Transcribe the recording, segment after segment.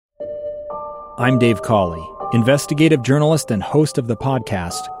I'm Dave Cawley, investigative journalist and host of the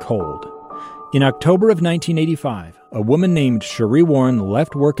podcast Cold. In October of 1985, a woman named Cherie Warren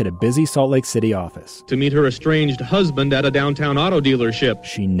left work at a busy Salt Lake City office to meet her estranged husband at a downtown auto dealership.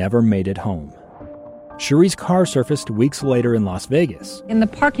 She never made it home. Cherie's car surfaced weeks later in Las Vegas. In the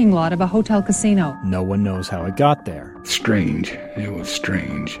parking lot of a hotel casino. No one knows how it got there. Strange. It was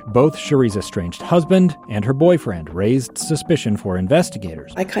strange. Both Cherie's estranged husband and her boyfriend raised suspicion for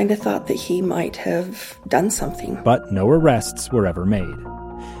investigators. I kind of thought that he might have done something. But no arrests were ever made.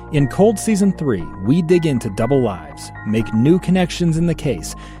 In Cold Season 3, we dig into double lives, make new connections in the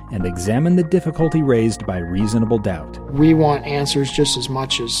case, and examine the difficulty raised by reasonable doubt. We want answers just as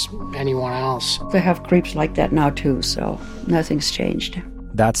much as anyone else. They have creeps like that now too, so nothing's changed.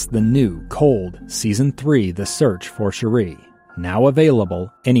 That's the new Cold Season 3, The Search for Cherie, now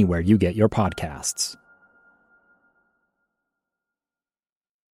available anywhere you get your podcasts.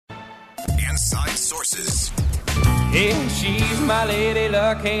 Inside Sources. Yeah, she's my lady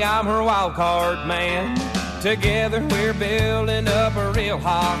luck, hey, I'm her wild card man. Together we're building up a real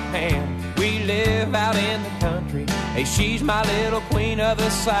hot hand. We live out in the country, hey, she's my little queen of the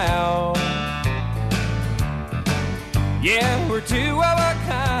South. Yeah, we're two of a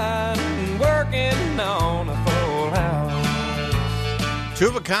kind, working on a full house. Two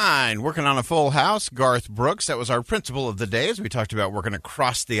of a kind, working on a full house. Garth Brooks, that was our principle of the day, as we talked about working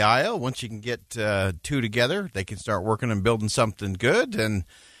across the aisle. Once you can get two together, they can start working and building something good. And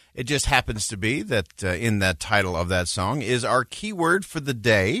it just happens to be that in that title of that song is our keyword for the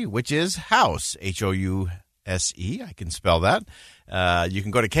day, which is house, H-O-U-S-E. I can spell that. You can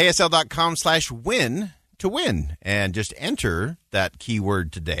go to ksl.com/win to win and just enter that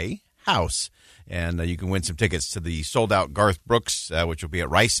keyword today, house. And you can win some tickets to the sold-out Garth Brooks, which will be at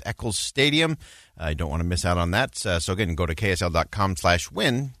Rice-Eccles Stadium. You don't want to miss out on that. So, again, go to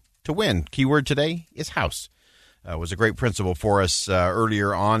ksl.com/win to win. Keyword today is house. It was a great principle for us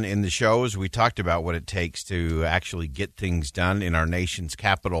earlier on in the show as we talked about what it takes to actually get things done in our nation's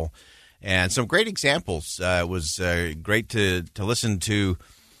capital. And some great examples. It was great to listen to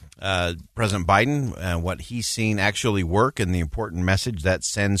President Biden and what he's seen actually work and the important message that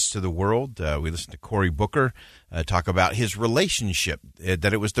sends to the world. We listened to Cory Booker talk about his relationship,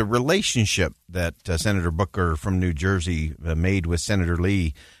 that it was the relationship that Senator Booker from New Jersey made with Senator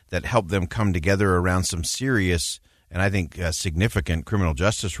Lee that helped them come together around some serious and I think significant criminal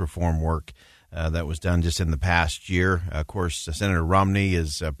justice reform work that was done just in the past year. Of course, Senator Romney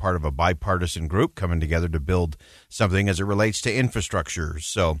is part of a bipartisan group coming together to build something as it relates to infrastructure.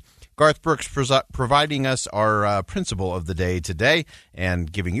 So Garth Brooks providing us our principle of the day today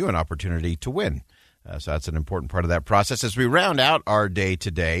and giving you an opportunity to win. So that's an important part of that process. As we round out our day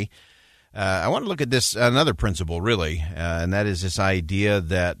today, I want to look at this, another principle, really, and that is this idea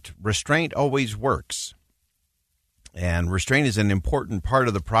that restraint always works. And restraint is an important part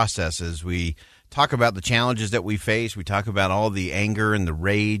of the process as we talk about the challenges that we face. We talk about all the anger and the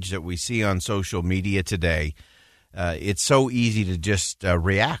rage that we see on social media today. It's so easy to just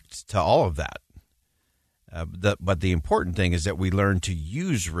react to all of that. But the important thing is that we learn to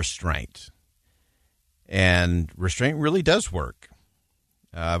use restraint. And restraint really does work.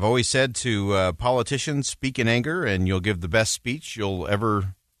 I've always said to politicians, speak in anger and you'll give the best speech you'll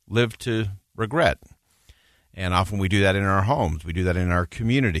ever live to regret. And often we do that in our homes. We do that in our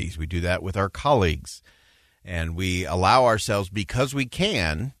communities. We do that with our colleagues. And we allow ourselves, because we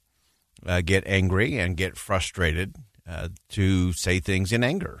can, get angry and get frustrated to say things in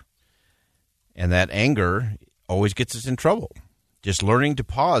anger. And that anger always gets us in trouble. Just learning to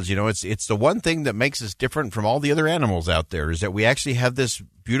pause, it's the one thing that makes us different from all the other animals out there is that we actually have this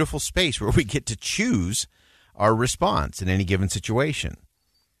beautiful space where we get to choose our response in any given situation.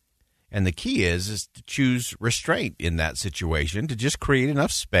 And the key is to choose restraint in that situation, to just create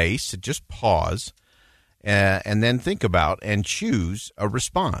enough space to just pause and then think about and choose a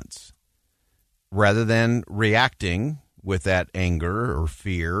response rather than reacting with that anger or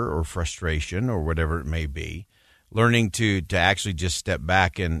fear or frustration or whatever it may be. Learning to actually just step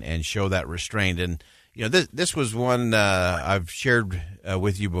back and show that restraint. And, this was one I've shared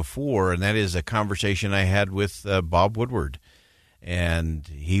with you before, and that is a conversation I had with Bob Woodward. And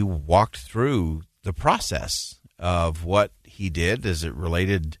he walked through the process of what he did as it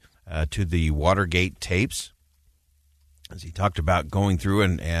related to the Watergate tapes. As he talked about going through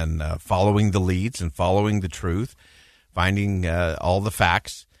and following the leads and following the truth, finding all the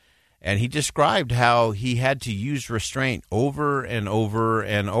facts. And he described how he had to use restraint over and over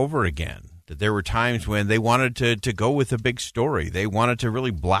and over again. That there were times when they wanted to go with a big story. They wanted to really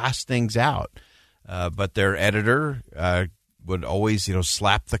blast things out. But their editor would always,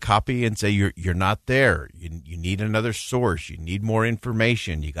 slap the copy and say, you're not there. You need another source. You need more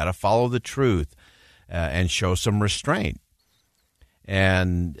information. You got to follow the truth and show some restraint.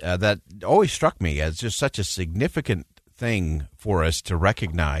 And that always struck me as just such a significant thing for us to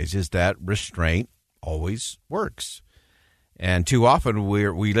recognize, is that restraint always works. And too often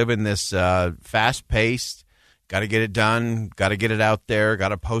we live in this fast-paced, got to get it done, got to get it out there, got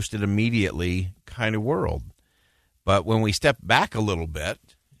to post it immediately kind of world. But when we step back a little bit,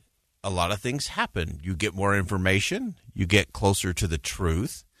 a lot of things happen. You get more information. You get closer to the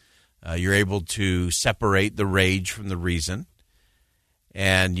truth. You're able to separate the rage from the reason.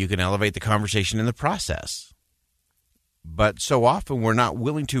 And you can elevate the conversation in the process. But so often we're not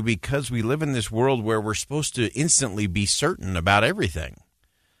willing to, because we live in this world where we're supposed to instantly be certain about everything.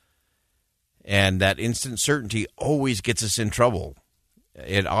 And that instant certainty always gets us in trouble.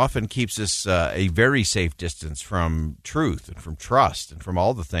 It often keeps us a very safe distance from truth and from trust and from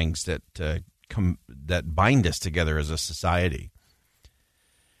all the things that that bind us together as a society.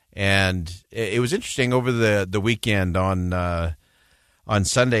 And it was interesting over the weekend on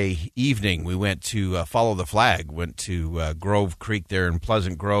Sunday evening. We went to follow the flag. Went to Grove Creek there in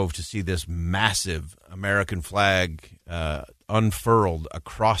Pleasant Grove to see this massive American flag unfurled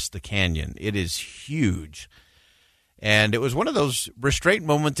across the canyon. It is huge. And it was one of those restraint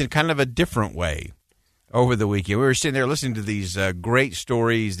moments in kind of a different way over the weekend. We were sitting there listening to these great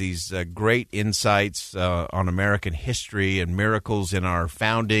stories, these great insights on American history and miracles in our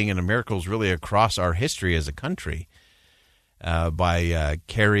founding and miracles really across our history as a country by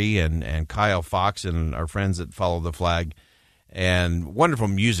Carrie and Kyle Fox and our friends that Follow the Flag. And wonderful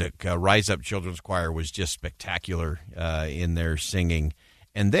music. Rise Up Children's Choir was just spectacular in their singing.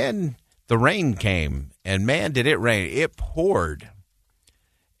 And then the rain came, and man, did it rain. It poured.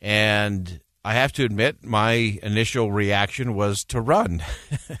 And I have to admit, my initial reaction was to run,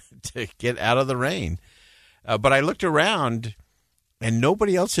 to get out of the rain. But I looked around, and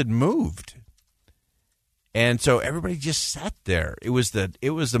nobody else had moved. And so everybody just sat there. It was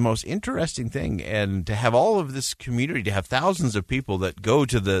the most interesting thing. And to have all of this community, to have thousands of people that go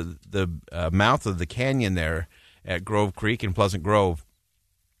to the mouth of the canyon there at Grove Creek in Pleasant Grove,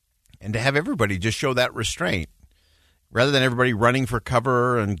 and to have everybody just show that restraint. Rather than everybody running for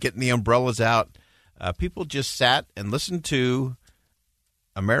cover and getting the umbrellas out, people just sat and listened to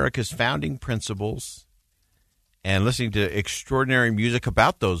America's founding principles and listening to extraordinary music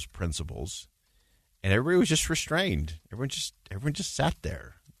about those principles. And everybody was just restrained. Everyone just sat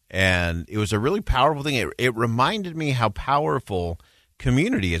there. And it was a really powerful thing. It reminded me how powerful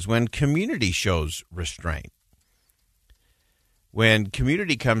community is when community shows restraint. When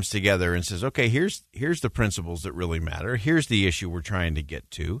community comes together and says, okay, here's the principles that really matter. Here's the issue we're trying to get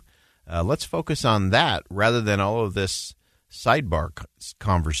to. Let's focus on that rather than all of this sidebar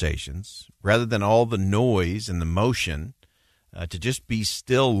conversations, rather than all the noise and the motion, to just be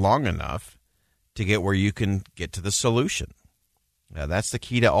still long enough to get where you can get to the solution. That's the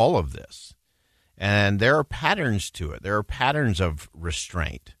key to all of this. And there are patterns to it. There are patterns of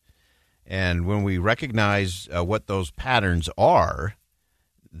restraint. And when we recognize what those patterns are,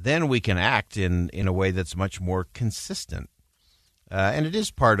 then we can act in a way that's much more consistent. And it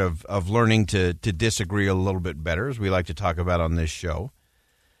is part of learning to disagree a little bit better, as we like to talk about on this show.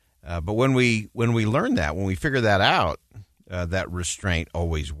 But when we learn that, when we figure that out, that restraint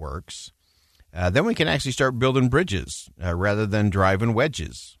always works, then we can actually start building bridges rather than driving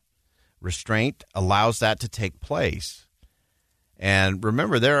wedges. Restraint allows that to take place. And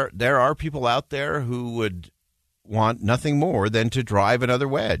remember, there are people out there who would want nothing more than to drive another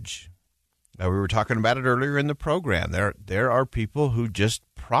wedge. We were talking about it earlier in the program. There are people who just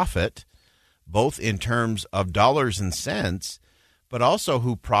profit, both in terms of dollars and cents, but also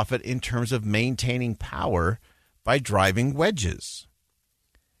who profit in terms of maintaining power by driving wedges.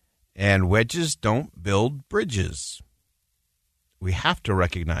 And wedges don't build bridges. We have to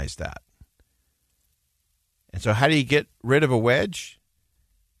recognize that. And so how do you get rid of a wedge?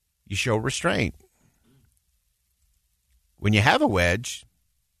 You show restraint. When you have a wedge,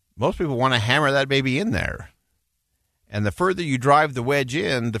 most people want to hammer that baby in there. And the further you drive the wedge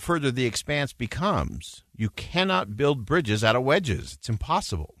in, the further the expanse becomes. You cannot build bridges out of wedges. It's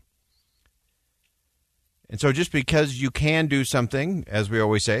impossible. And so just because you can do something, as we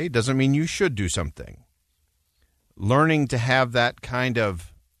always say, doesn't mean you should do something. Learning to have that kind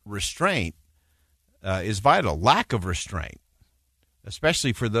of restraint is vital. Lack of restraint,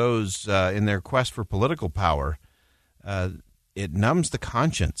 especially for those in their quest for political power, it numbs the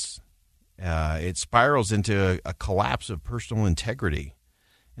conscience. It spirals into a collapse of personal integrity.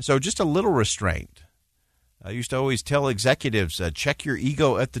 And so just a little restraint, I used to always tell executives, check your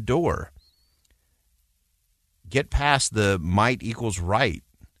ego at the door. Get past the might equals right.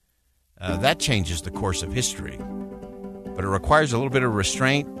 That changes the course of history. But it requires a little bit of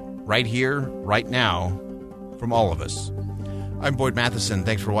restraint right here, right now, from all of us. I'm Boyd Matheson.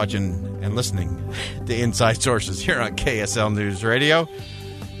 Thanks for watching and listening to Inside Sources here on KSL News Radio.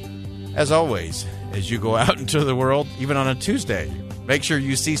 As always, as you go out into the world, even on a Tuesday, make sure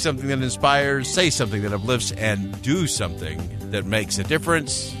you see something that inspires, say something that uplifts, and do something that makes a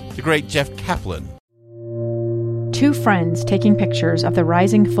difference. The great Jeff Kaplan. Two friends taking pictures of the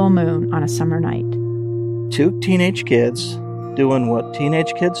rising full moon on a summer night. Two teenage kids doing what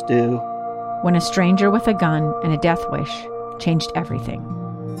teenage kids do. When a stranger with a gun and a death wish changed everything.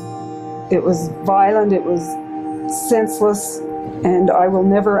 It was violent, it was senseless, and I will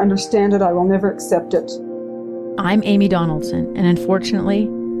never understand it, I will never accept it. I'm Amy Donaldson, and unfortunately,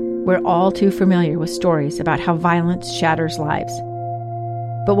 we're all too familiar with stories about how violence shatters lives.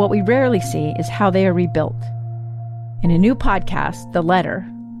 But what we rarely see is how they are rebuilt. In a new podcast, The Letter,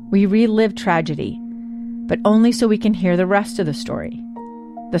 we relive tragedy, but only so we can hear the rest of the story.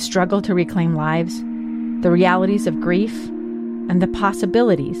 The struggle to reclaim lives, the realities of grief, and the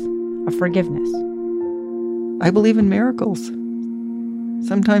possibilities of forgiveness. I believe in miracles.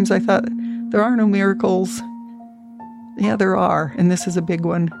 Sometimes I thought, there are no miracles. Yeah, there are, and this is a big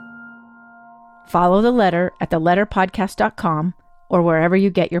one. Follow The Letter at theletterpodcast.com or wherever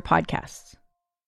you get your podcasts.